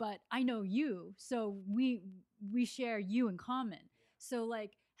me, but I know you. So we share you in common. So,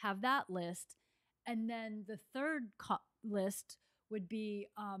 like, have that list. And then the third list would be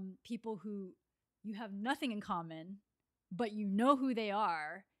people who you have nothing in common, but you know who they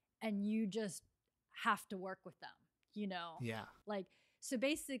are and you just have to work with them, you know? Yeah. Like, so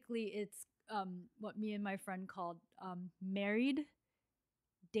basically it's what me and my friend called married,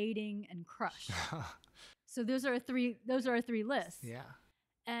 dating, and crush. So those are our three lists. Yeah.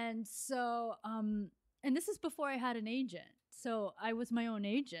 And so and this is before I had an agent. So I was my own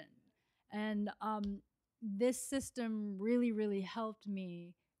agent. And this system really, really helped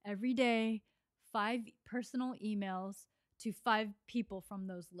me every day, 5 personal emails to 5 people from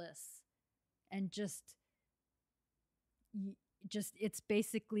those lists. And just it's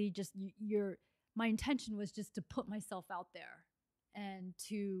basically just my intention was just to put myself out there and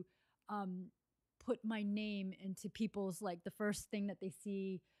to put my name into people's, like, the first thing that they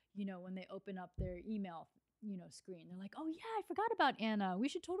see, when they open up their email, screen. They're like, oh yeah, I forgot about Anna. We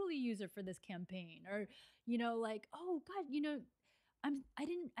should totally use her for this campaign. Or, like, oh God,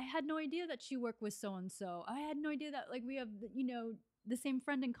 I had no idea that she worked with so and so. I had no idea that, like, we have, the same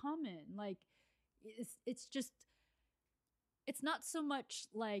friend in common. Like, it's just, it's not so much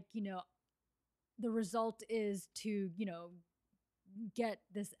like, the result is to, get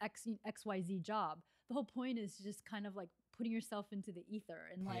this XYZ job. The whole point is just kind of like putting yourself into the ether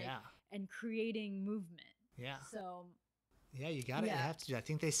and like, and creating movement. Yeah. So. Yeah, you got it. You have to do. I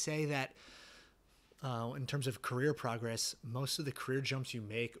think they say that in terms of career progress, most of the career jumps you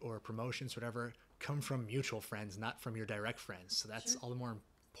make or promotions, whatever, come from mutual friends, not from your direct friends. So that's all the more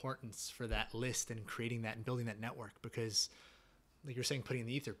importance for that list and creating that and building that network, because like you're saying, putting in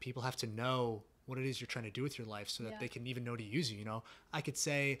the ether, people have to know what it is you're trying to do with your life so that they can even know to use you. I could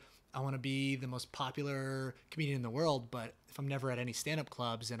say I want to be the most popular comedian in the world, but if I'm never at any stand-up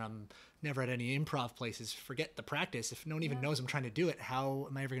clubs and I'm never at any improv places, forget the practice. If no one even knows I'm trying to do it, how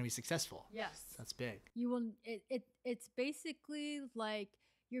am I ever going to be successful? Yes. That's big. You will. It's basically like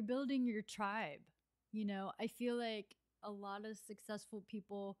you're building your tribe. I feel like a lot of successful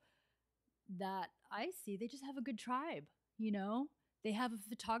people that I see, they just have a good tribe. They have a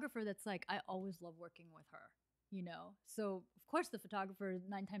photographer that's like, I always love working with her, so of course the photographer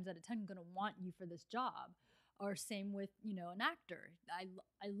 9 times out of 10 going to want you for this job. Or same with, an actor.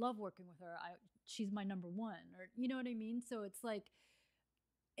 I love working with her. She's my number one, or you know what I mean? So it's like,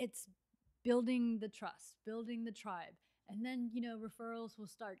 it's building the trust, building the tribe. And then, referrals will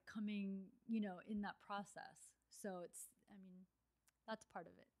start coming, in that process. So that's part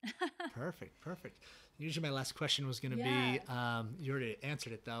of it. Perfect. Usually my last question was going to be, you already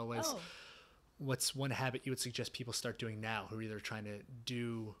answered it though, was what's one habit you would suggest people start doing now who are either trying to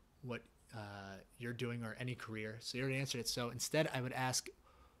do what you're doing or any career? So you already answered it. So instead I would ask,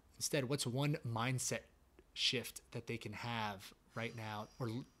 what's one mindset shift that they can have right now or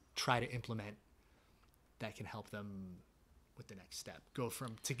try to implement that can help them with the next step,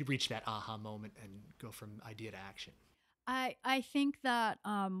 to reach that aha moment and go from idea to action? I think that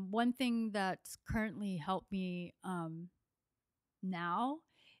one thing that's currently helped me now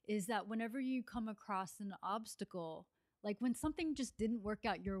is that whenever you come across an obstacle, like when something just didn't work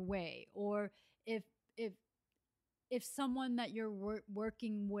out your way, or if someone that you're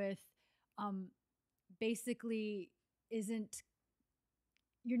working with basically isn't,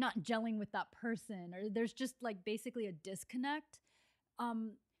 you're not gelling with that person, or there's just like basically a disconnect.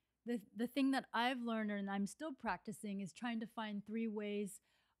 The thing that I've learned and I'm still practicing is trying to find 3 ways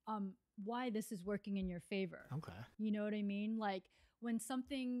why this is working in your favor. Okay. You know what I mean? Like when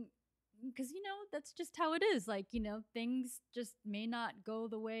something, because that's just how it is. Like, things just may not go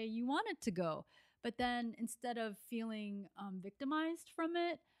the way you want it to go. But then instead of feeling victimized from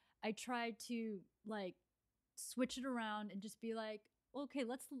it, I try to like switch it around and just be like, okay,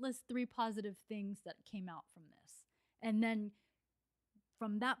 let's list 3 positive things that came out from this. And then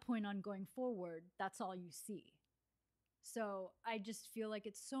from that point on going forward, that's all you see. So I just feel like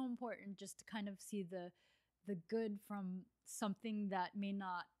it's so important just to kind of see the good from something that may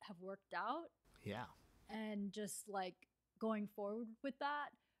not have worked out. Yeah. And just like going forward with that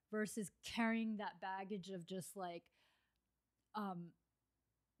versus carrying that baggage of just like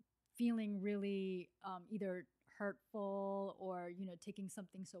feeling really either hurtful or, taking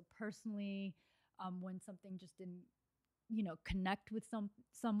something so personally when something just didn't, connect with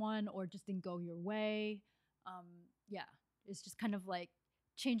someone or just didn't go your way. It's just kind of like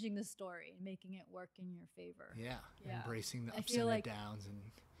changing the story and making it work in your favor. Yeah. Embracing the ups and the downs and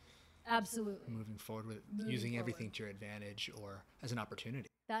absolutely moving forward with using everything to your advantage or as an opportunity.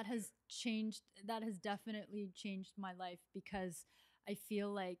 That has definitely changed my life, because I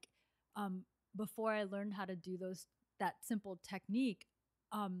feel like before I learned how to do that simple technique,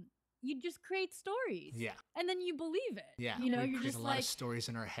 you just create stories. Yeah. And then you believe it. Yeah. You're create just a lot like of stories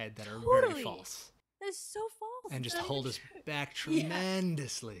in our head that are totally very false. That's so false. And just hold us back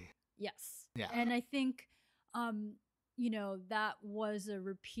tremendously. Yes. Yeah. And I think, that was a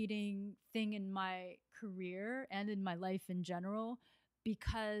repeating thing in my career and in my life in general,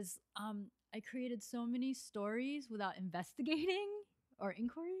 because I created so many stories without investigating or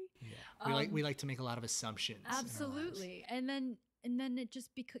inquiry. Yeah. We like to make a lot of assumptions. Absolutely. And then and then it just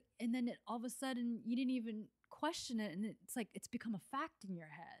and then it all of a sudden you didn't even question it, and it's like it's become a fact in your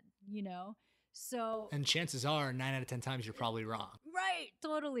head, you know. So And chances are 9 out of 10 times you're probably wrong. right,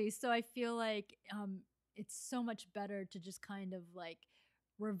 totally. So I feel like it's so much better to just kind of like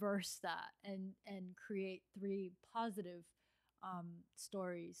reverse that and create 3 positive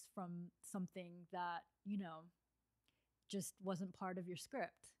stories from something that, you know, just wasn't part of your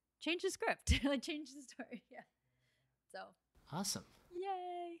script. Change the script. Like change the story. Yeah. So Awesome.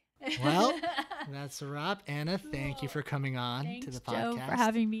 yay. Well, that's a wrap. Anna, thank you for coming on Thanks, to the podcast. Joe, for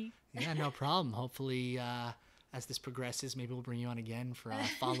having me. Yeah, no problem. Hopefully, as this progresses, maybe we'll bring you on again for a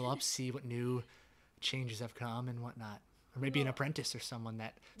follow-up, see what new changes have come and whatnot. Or maybe an apprentice or someone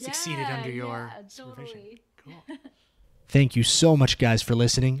that succeeded under your supervision. Totally. Cool. Thank you so much, guys, for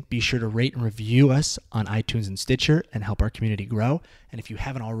listening. Be sure to rate and review us on iTunes and Stitcher and help our community grow. And if you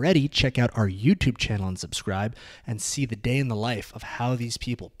haven't already, check out our YouTube channel and subscribe and see the day in the life of how these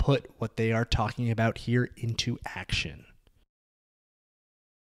people put what they are talking about here into action.